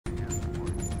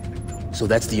So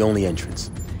that's the only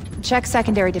entrance. Check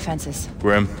secondary defenses.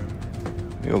 Grim,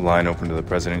 you a line open to the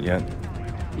president yet?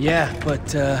 Yeah, but,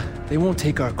 they won't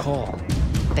take our call.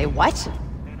 They what?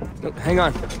 Oh, hang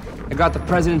on. I got the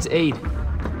president's aide.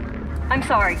 I'm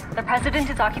sorry. The president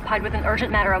is occupied with an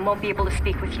urgent matter and won't be able to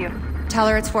speak with you. Tell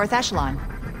her it's 4th echelon.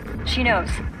 She knows.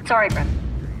 Sorry, Grim.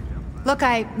 Look,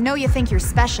 I know you think you're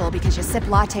special because you sip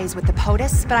lattes with the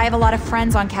POTUS, but I have a lot of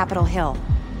friends on Capitol Hill.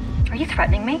 Are you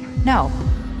threatening me? No.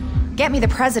 Get me the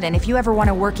president if you ever want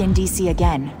to work in DC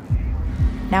again.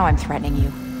 Now I'm threatening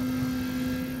you.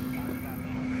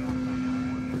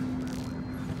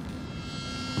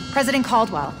 President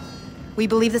Caldwell, we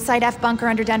believe the Site F bunker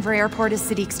under Denver Airport is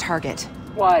Sadiq's target.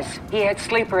 He had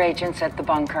sleeper agents at the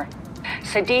bunker.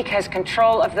 Sadiq has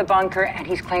control of the bunker, and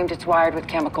he's claimed it's wired with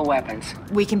chemical weapons.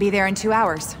 We can be there in 2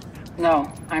 hours.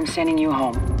 No, I'm sending you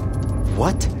home.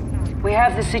 What? We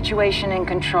have the situation in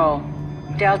control.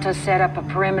 Delta set up a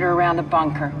perimeter around the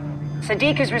bunker.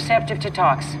 Sadiq is receptive to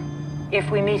talks. If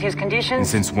we meet his And conditions,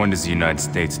 since when does the United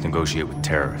States negotiate with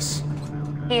terrorists?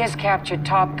 he has captured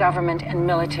top government and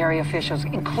military officials,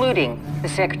 including the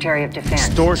Secretary of Defense.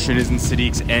 Extortion isn't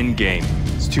Sadiq's endgame.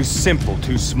 It's too simple,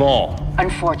 too small.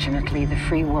 Unfortunately, the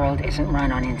free world isn't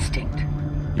run on instinct.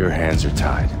 Your hands are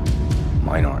tied.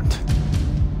 Mine aren't.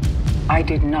 I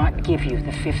did not give you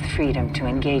the fifth freedom to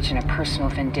engage in a personal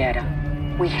vendetta.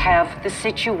 We have the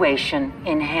situation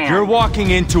in hand. You're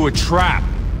walking into a trap.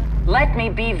 Let me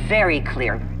be very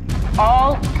clear.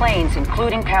 All planes,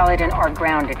 including Paladin, are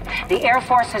grounded. The Air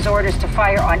Force has orders to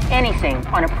fire on anything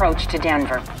on approach to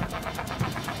Denver.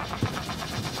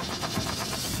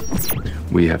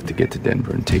 We have to get to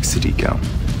Denver and take Sadiq out.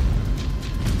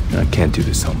 I can't do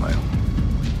this on my own.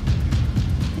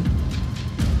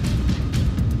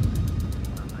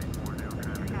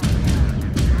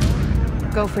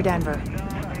 Go for Denver.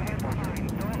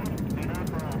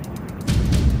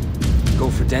 Go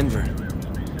for Denver.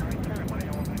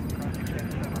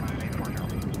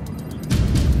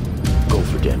 Go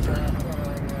for Denver.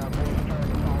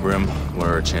 Grim, what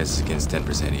are our chances against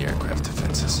Denver's anti-aircraft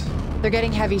defenses? They're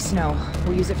getting heavy snow.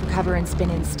 We'll use it for cover and spin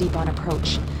in steep on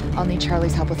approach. I'll need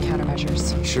Charlie's help with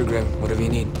countermeasures. Sure, Grim. Whatever you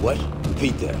need. What?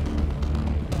 Repeat that.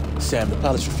 Sam, the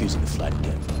pilot's refusing to fly to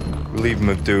Denver. Relieve him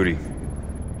of duty.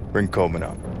 Bring Coleman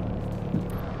up.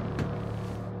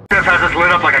 Death has us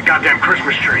lit up like a goddamn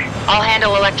Christmas tree. I'll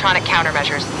handle electronic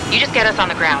countermeasures. You just get us on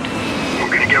the ground.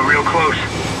 We're gonna get real close.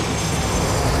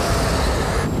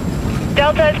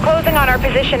 Delta is closing on our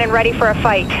position and ready for a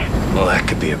fight. Well, that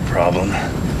could be a problem.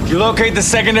 You locate the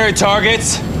secondary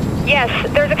targets? Yes,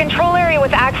 there's a control area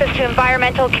with access to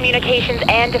environmental, communications,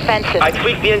 and defenses. I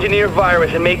tweaked the engineered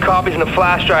virus and made copies in the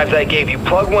flash drives I gave you.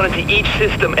 Plug one into each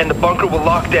system and the bunker will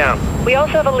lock down. We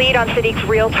also have a lead on Sadiq's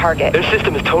real target. Their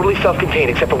system is totally self-contained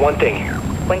except for one thing.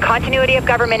 When continuity of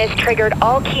government is triggered,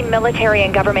 all key military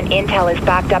and government intel is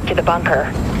backed up to the bunker.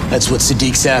 That's what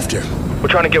Sadiq's after. We're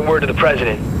trying to get word to the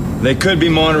president. They could be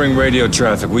monitoring radio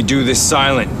traffic. We do this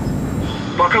silent.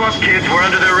 Buckle up, kids. We're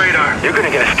under their radar. You're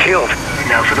gonna get us killed.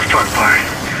 Now for the fun part.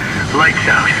 Lights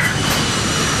out.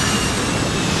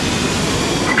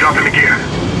 I'm dropping the gear.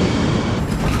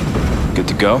 Good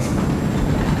to go?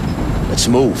 Let's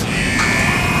move.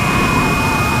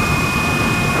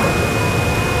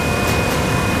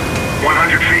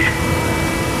 feet.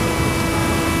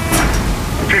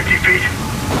 50 feet.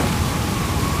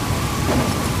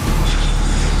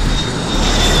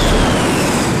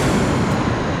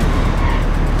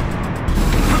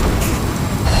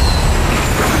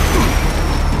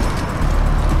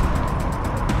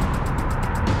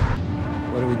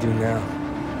 What do we do now?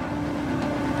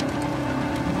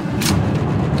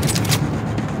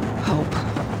 Hope.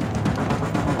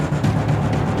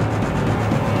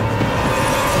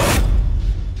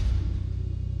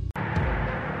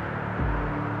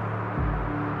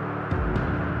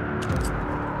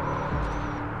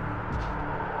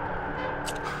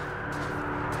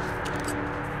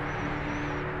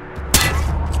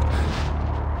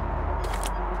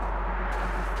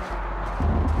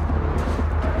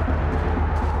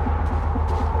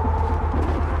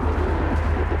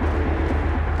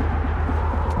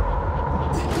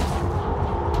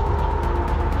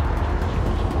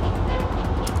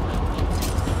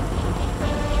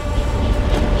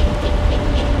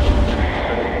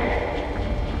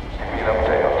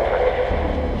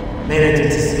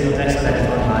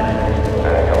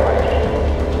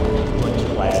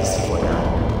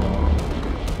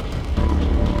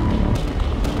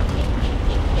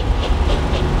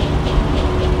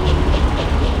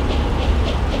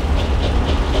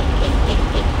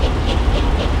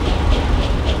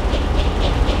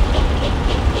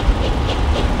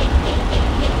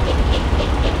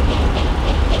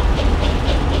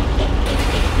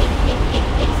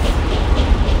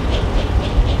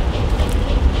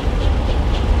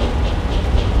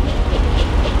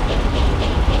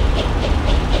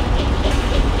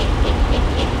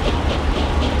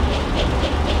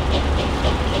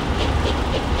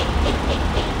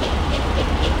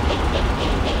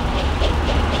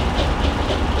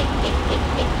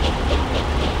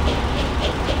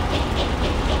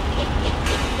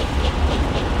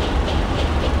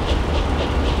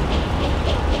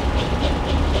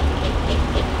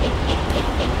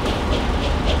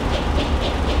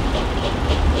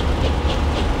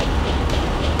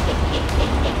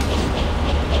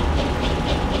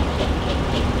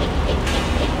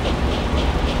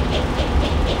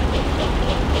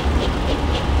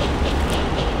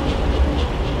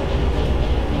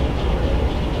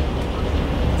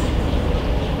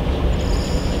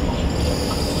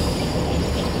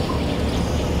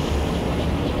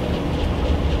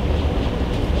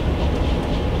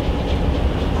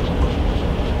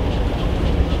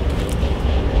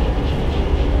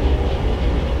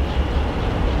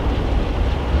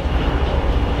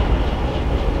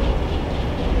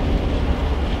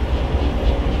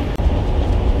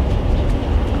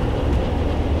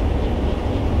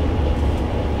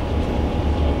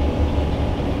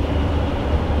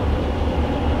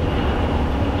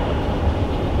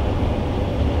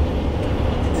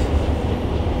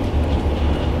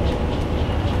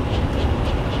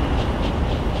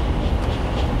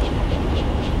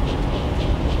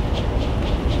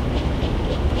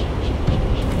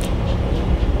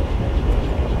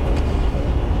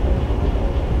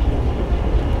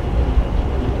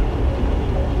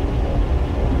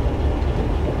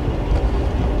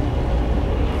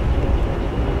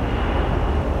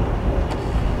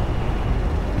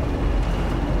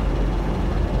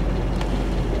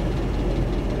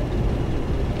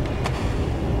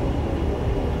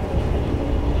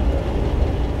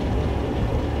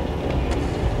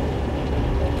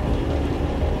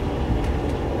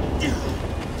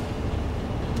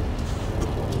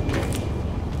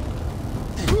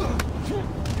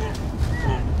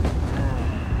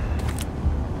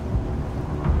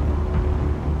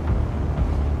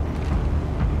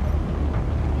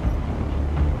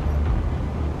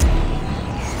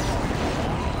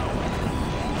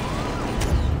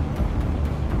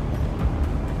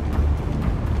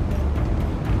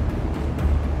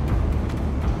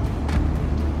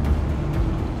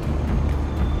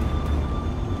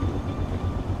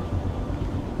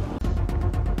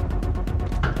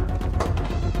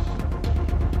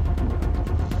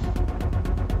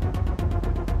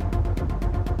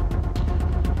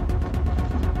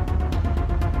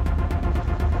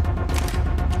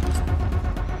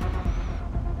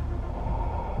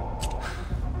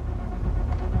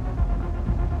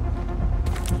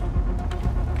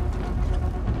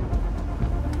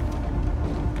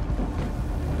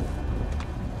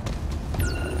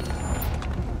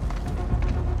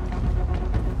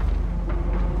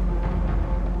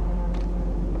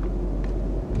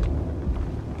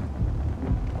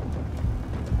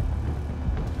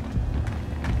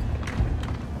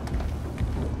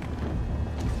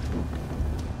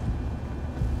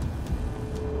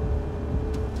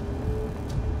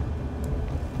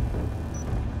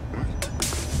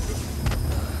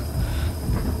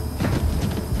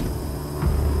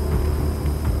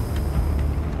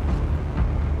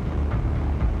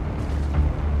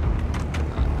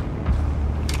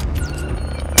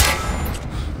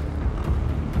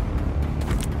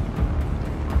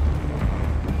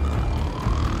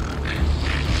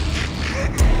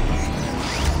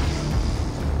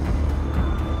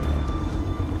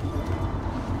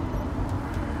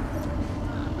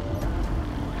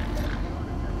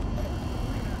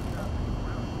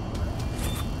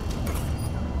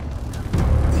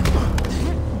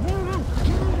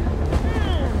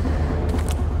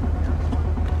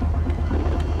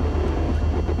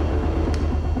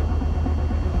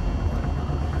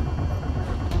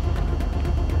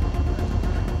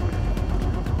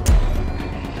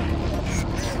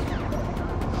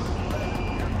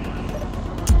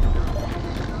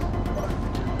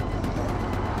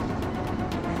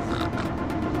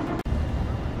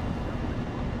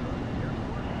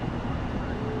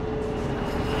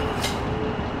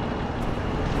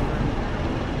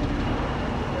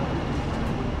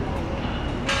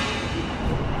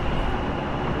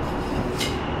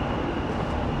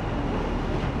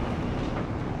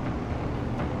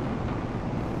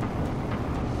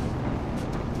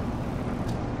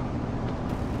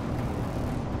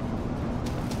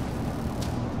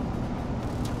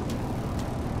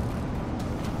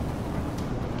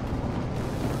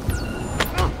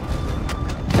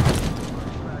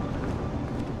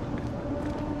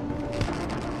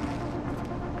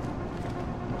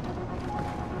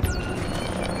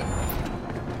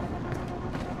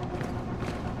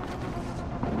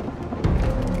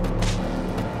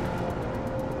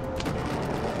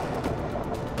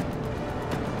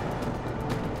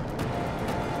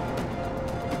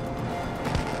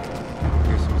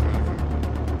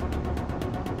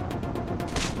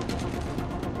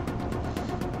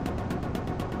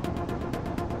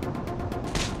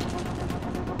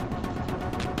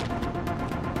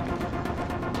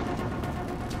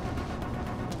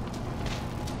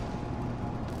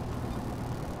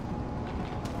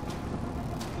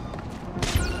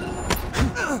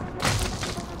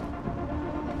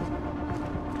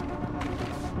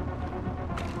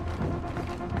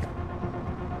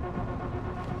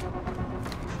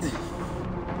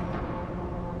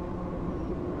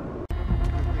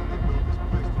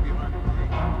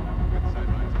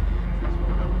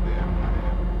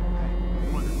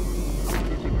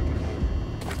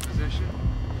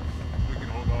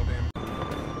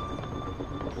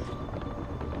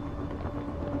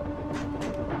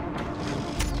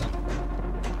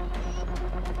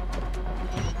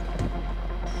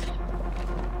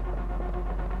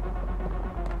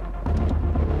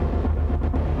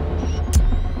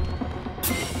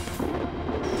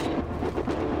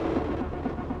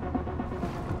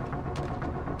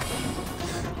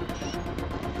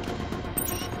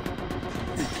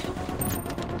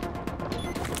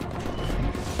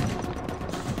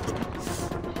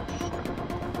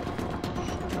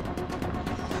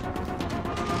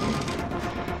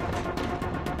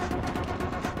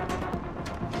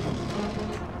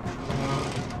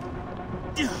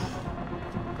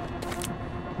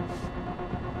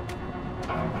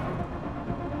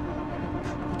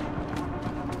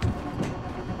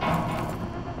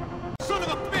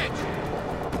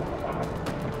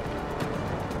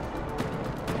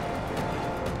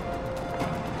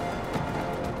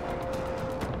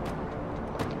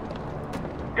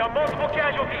 got multiple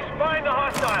casualties. Find the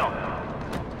hostile.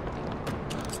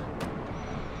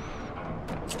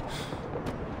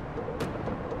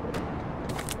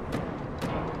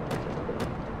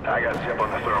 I got zip on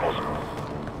the thermals.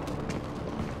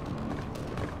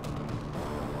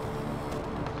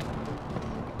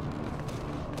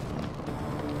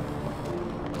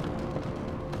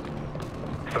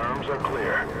 Therms are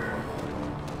clear.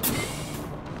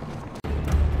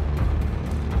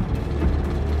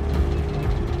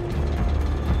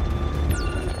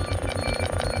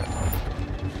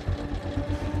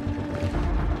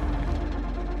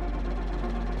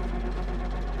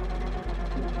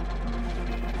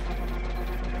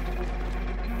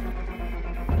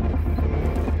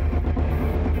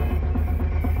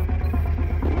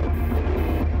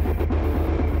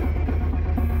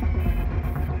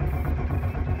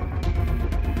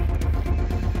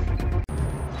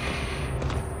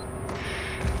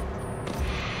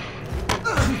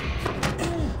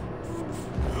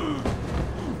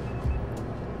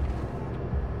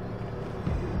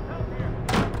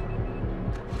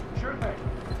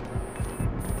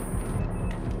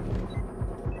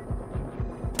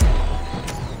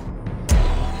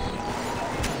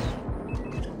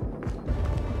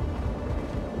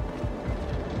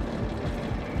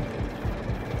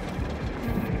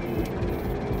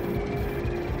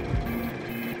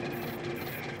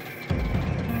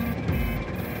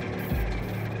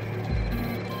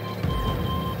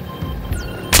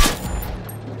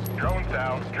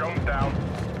 Drone's down.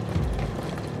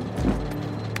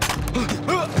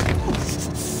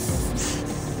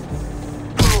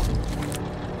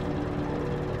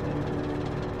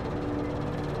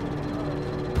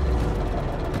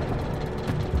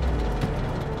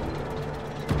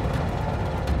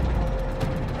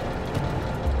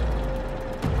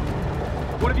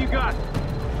 What have you got?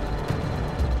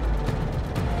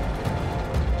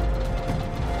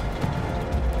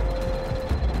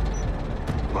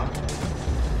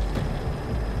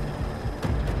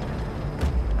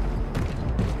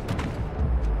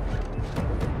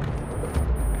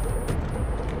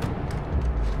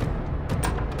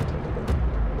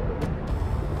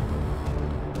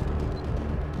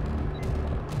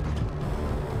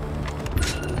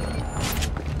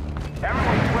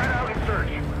 Everyone spread out and search.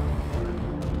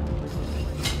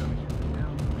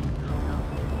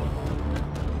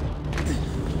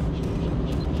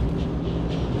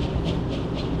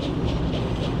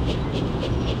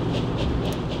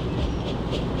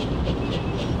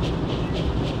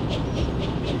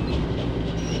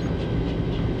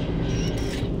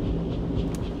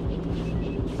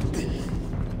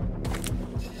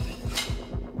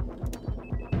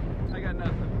 I got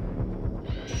nothing.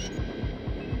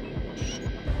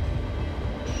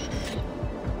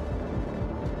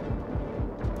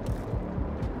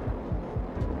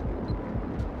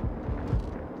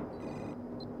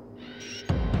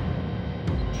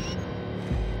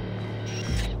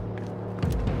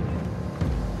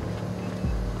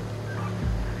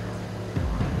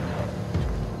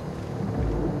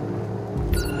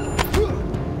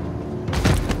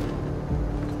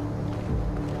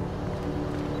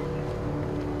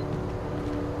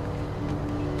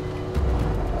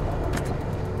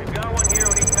 We've got one here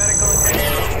who needs medical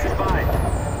attention. He's fine.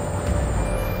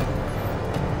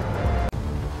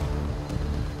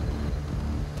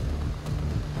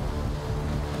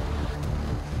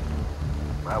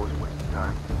 I was wasting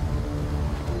time.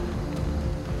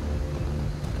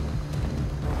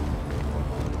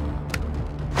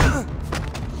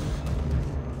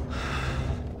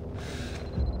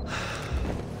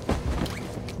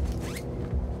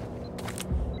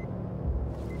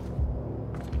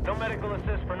 No medical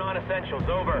assist for non-essentials.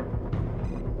 Over.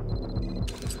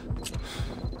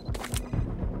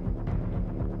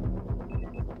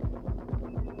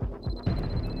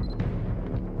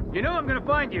 You know I'm gonna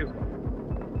find you.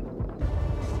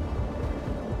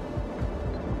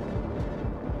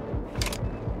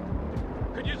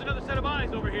 Could use another set of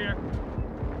eyes over here.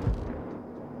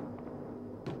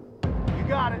 You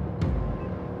got it.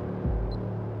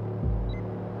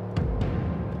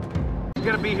 He's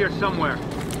gotta be here somewhere.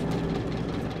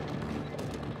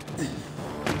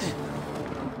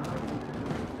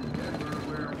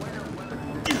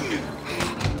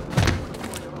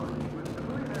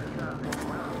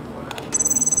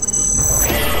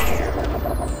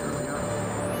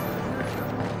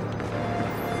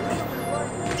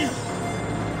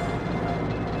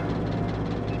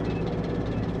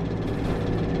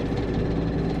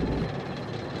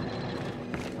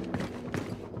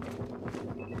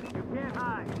 You can't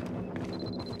hide.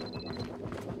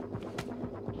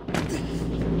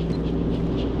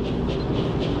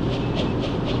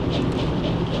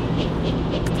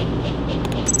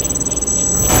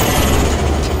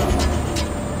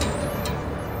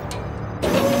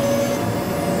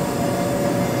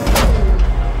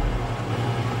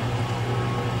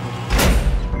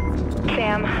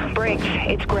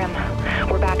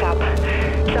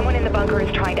 Someone in the bunker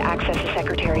is trying to access the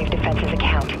Secretary of Defense's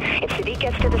account. If Sadiq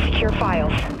gets to the secure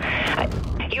files,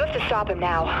 you have to stop him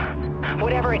now.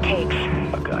 Whatever it takes.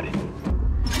 I got it.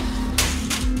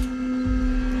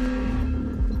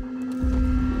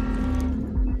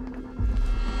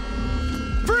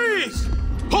 Freeze!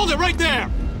 Hold it right there!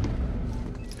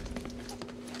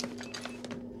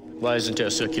 Why isn't air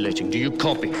circulating? Do you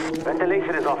copy?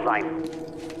 Ventilation is offline.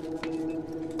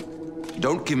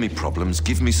 Don't give me problems,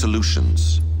 give me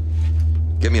solutions.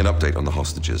 Get me an update on the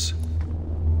hostages.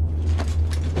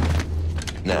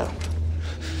 Now,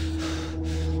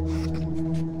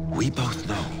 we both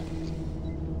know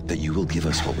that you will give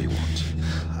us what we want.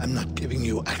 I'm not giving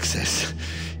you access.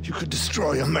 You could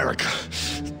destroy America.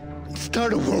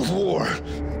 Start a world war.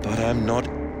 But I'm not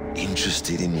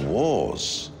interested in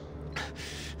wars.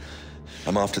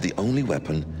 I'm after the only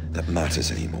weapon that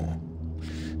matters anymore.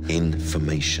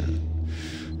 Information.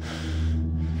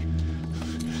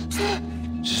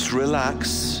 Just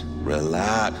relax.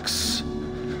 Relax.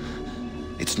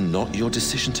 It's not your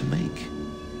decision to make.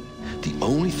 The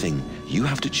only thing you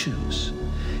have to choose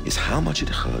is how much it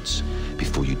hurts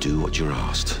before you do what you're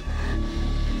asked.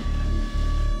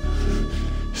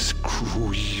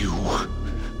 Screw you.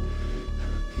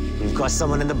 We've got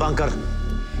someone in the bunker.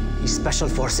 He's Special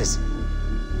Forces.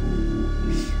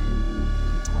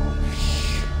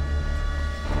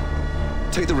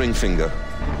 Take the ring finger.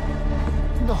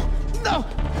 No, no,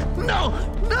 no,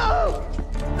 no,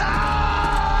 no!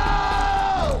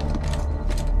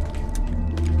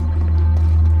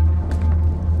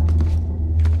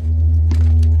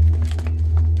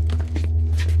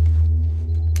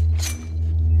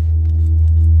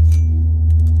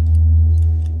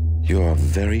 You are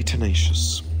very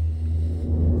tenacious.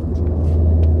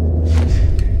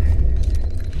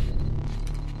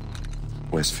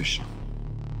 Where's Fisher?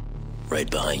 Right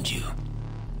behind you.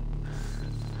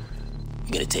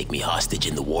 You gonna take me hostage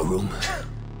in the war room?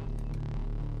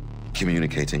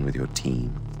 Communicating with your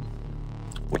team.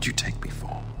 What'd you take me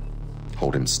for?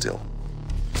 Hold him still.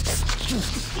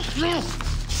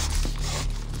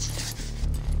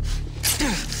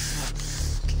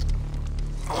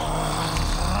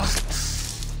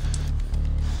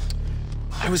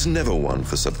 I was never one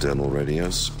for subdermal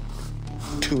radios.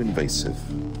 Too invasive.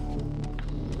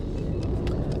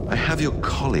 I have your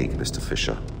colleague, Mr.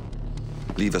 Fisher.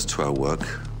 Leave us to our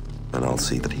work, and I'll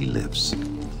see that he lives.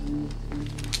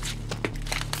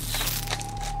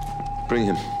 Bring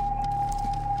him.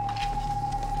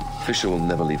 Fisher will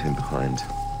never leave him behind.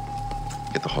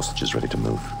 Get the hostages ready to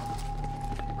move.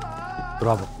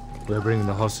 Bravo. We're bringing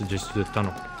the hostages to the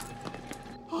tunnel.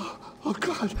 Oh,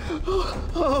 God.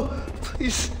 Oh,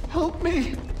 please help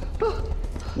me.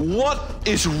 What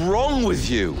is wrong with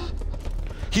you?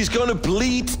 He's going to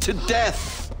bleed to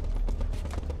death.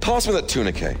 Pass me that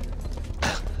tourniquet.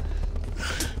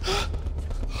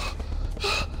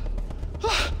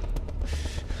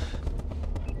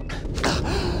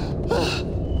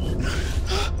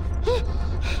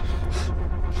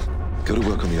 Go to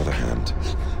work on the other hand.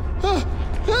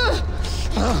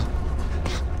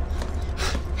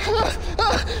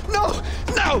 No,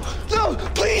 no, no,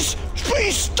 please,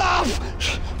 please stop.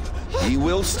 He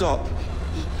will stop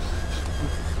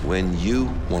when you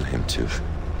want him to.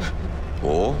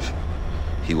 Or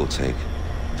he will take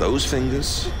those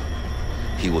fingers,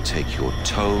 he will take your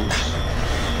toes,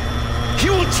 he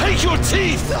will take your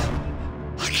teeth!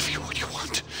 I'll give you what you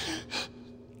want.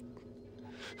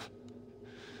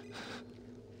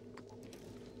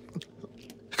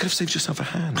 You could have saved yourself a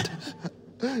hand.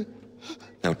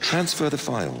 Now transfer the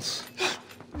files.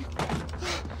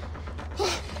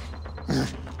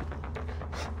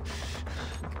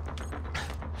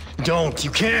 Don't, you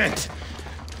can't.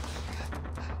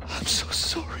 I'm so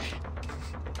sorry.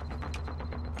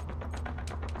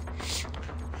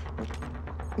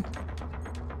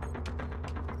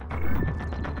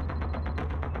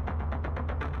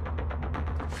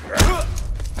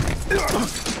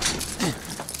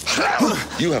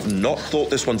 You have not thought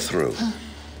this one through.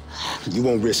 You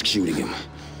won't risk shooting him.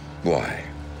 Why?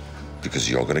 Because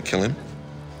you're gonna kill him?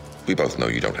 We both know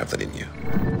you don't have that in you.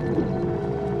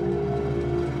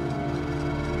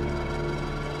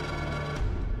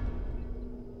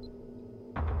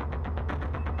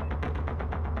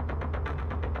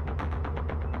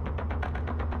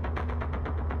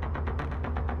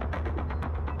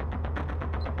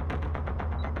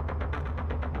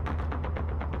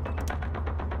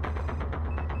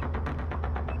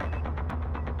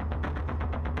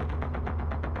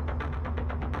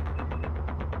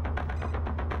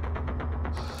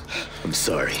 I'm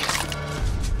sorry.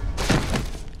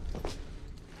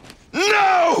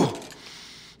 No!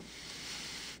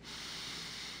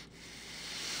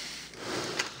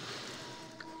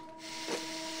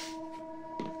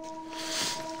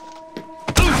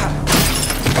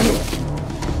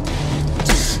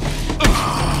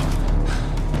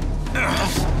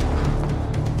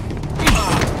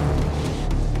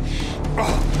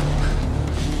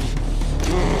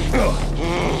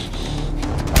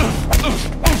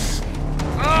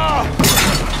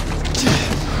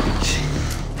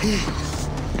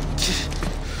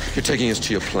 You're taking us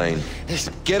to your plane.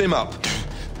 Get him up.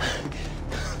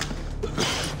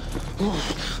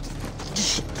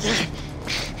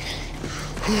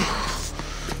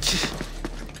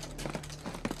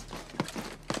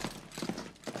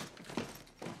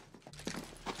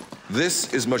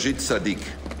 This is Majid Sadiq,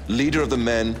 leader of the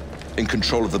men in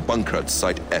control of the bunker at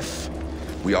Site F.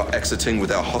 We are exiting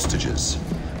with our hostages.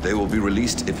 They will be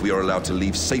released if we are allowed to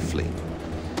leave safely.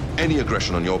 Any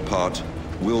aggression on your part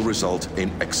will result in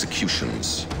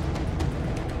executions.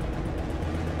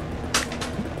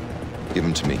 Give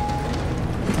him to me.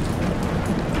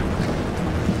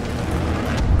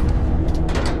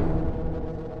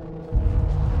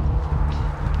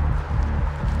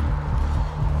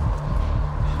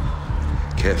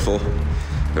 Careful.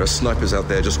 There are snipers out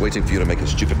there just waiting for you to make a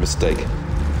stupid mistake.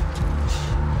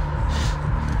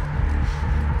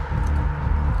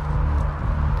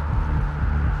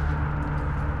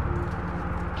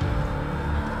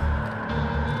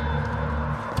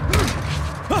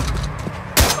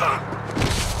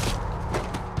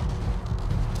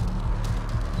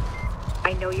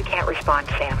 I know you can't respond,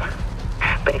 Sam.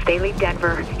 But if they leave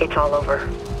Denver, it's all over.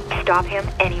 Stop him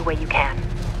any way you can.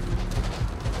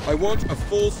 I want a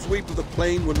full sweep of the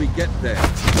plane when we get there.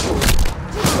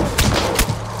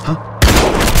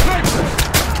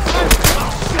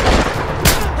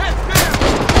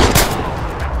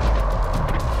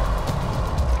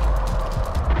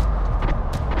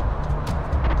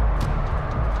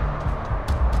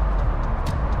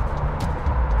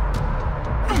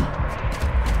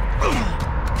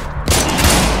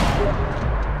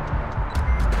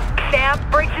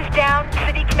 Sam, brakes is down.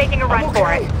 Sadiq's making a run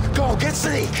for it. Go, get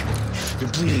Sadiq! You're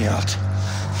bleeding out.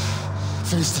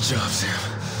 Finish the job, Sam.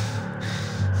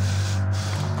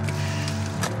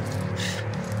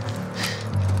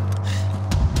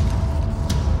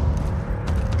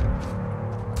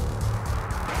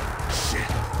 Shit.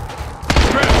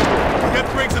 Trip, get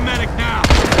Briggs a medic now.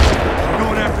 We're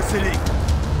going after Sadiq.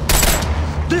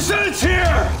 Descent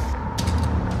here!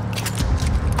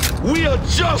 We are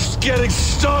just getting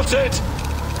started!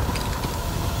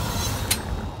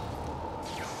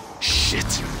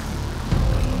 Shit.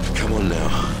 Come on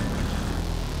now.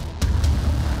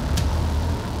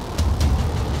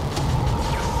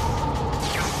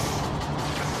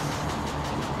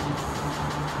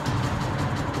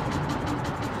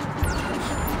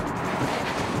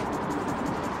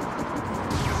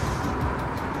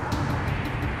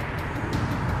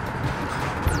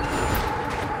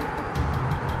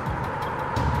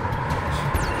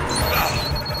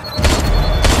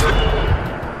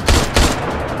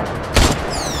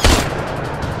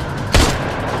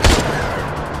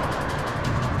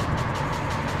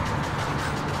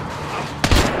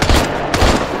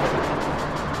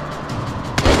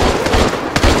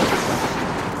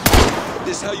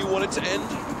 Is how you want it to end?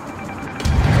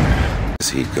 Is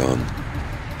he gone?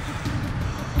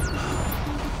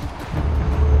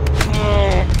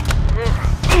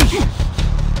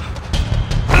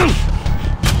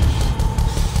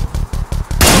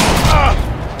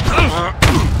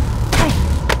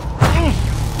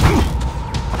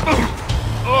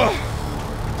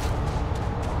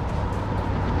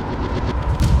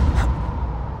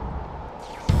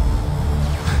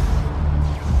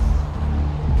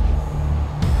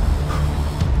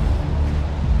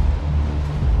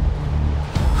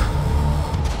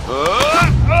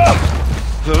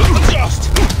 Just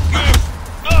give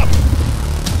up!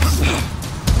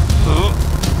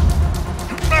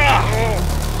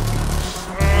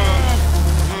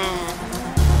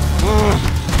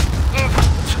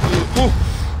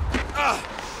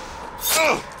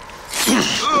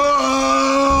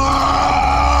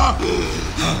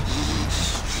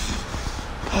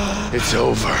 It's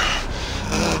over.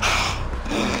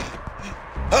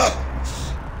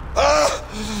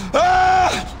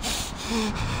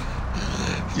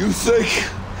 You think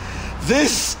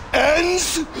this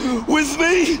ends with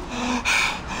me?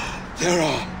 There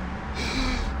are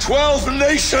 12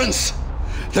 nations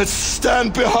that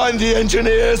stand behind the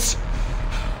engineers.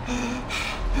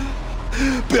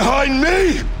 Behind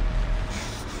me!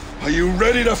 Are you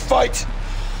ready to fight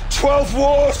 12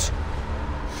 wars?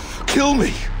 Kill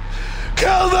me!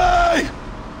 Kill me!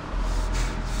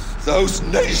 Those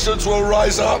nations will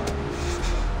rise up.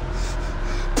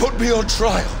 Put me on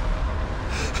trial.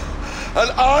 And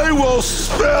I will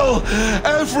spill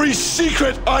every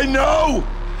secret I know.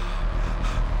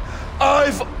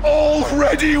 I've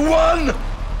already won.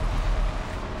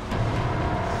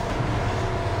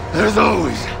 There's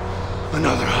always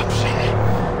another option.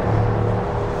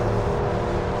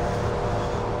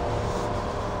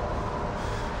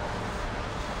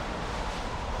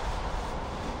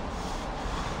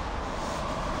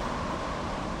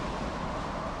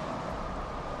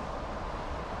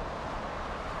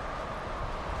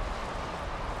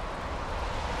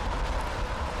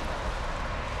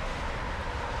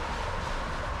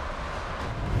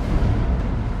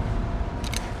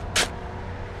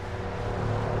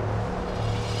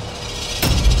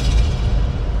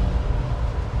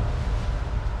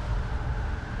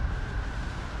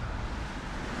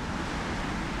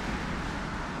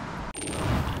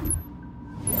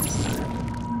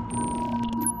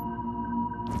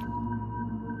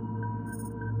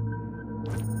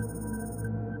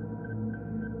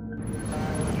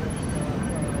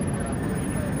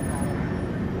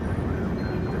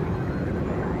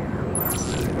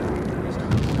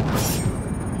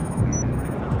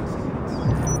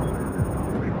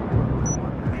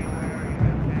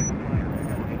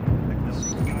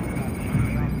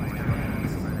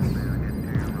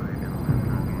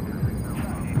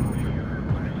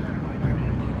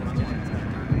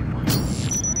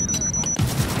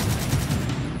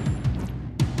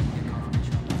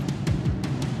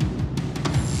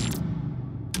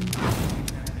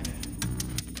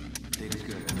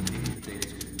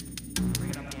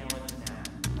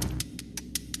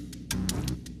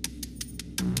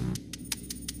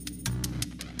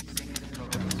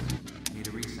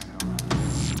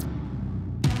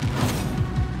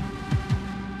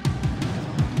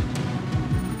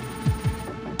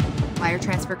 Wire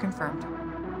transfer confirmed.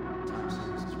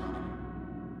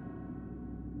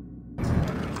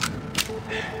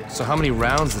 So how many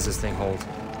rounds does this thing hold?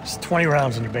 It's 20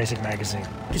 rounds in your basic magazine.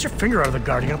 Get your finger out of the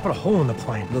guard, you gotta put a hole in the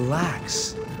plane.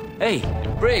 Relax. Hey,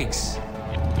 Briggs!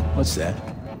 What's that?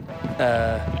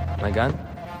 My gun?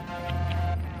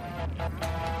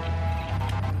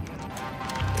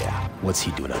 Yeah, what's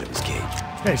he doing out of his cage?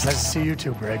 Hey, it's nice to see you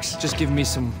too, Briggs. Just give me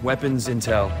some weapons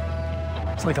intel.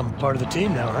 It's like I'm part of the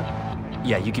team now, huh?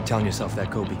 Yeah, you keep telling yourself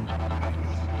that, Kobe.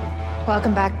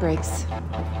 Welcome back, Briggs.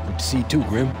 Good to see you too,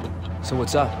 Grim. So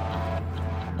what's up?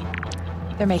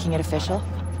 They're making it official.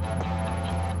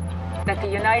 That the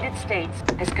United States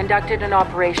has conducted an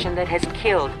operation that has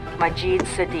killed Majid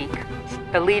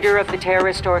Sadiq, the leader of the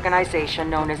terrorist organization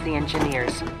known as the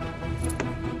Engineers.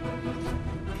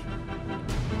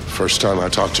 First time I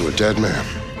talked to a dead man.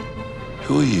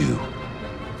 Who are you?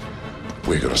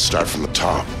 We're gonna start from the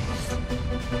top.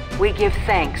 We give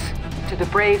thanks to the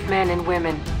brave men and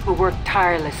women who work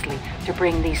tirelessly to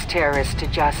bring these terrorists to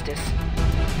justice.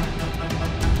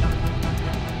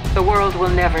 The world will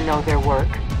never know their work.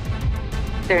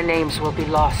 Their names will be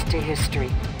lost to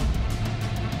history.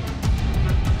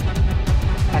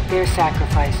 But their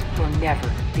sacrifice will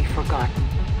never be forgotten.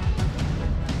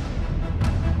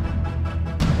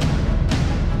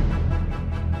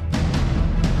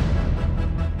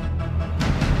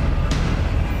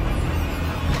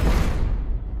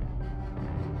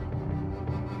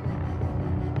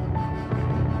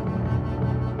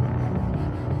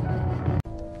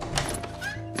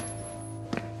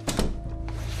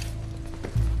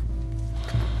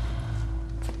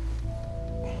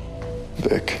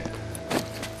 Vic.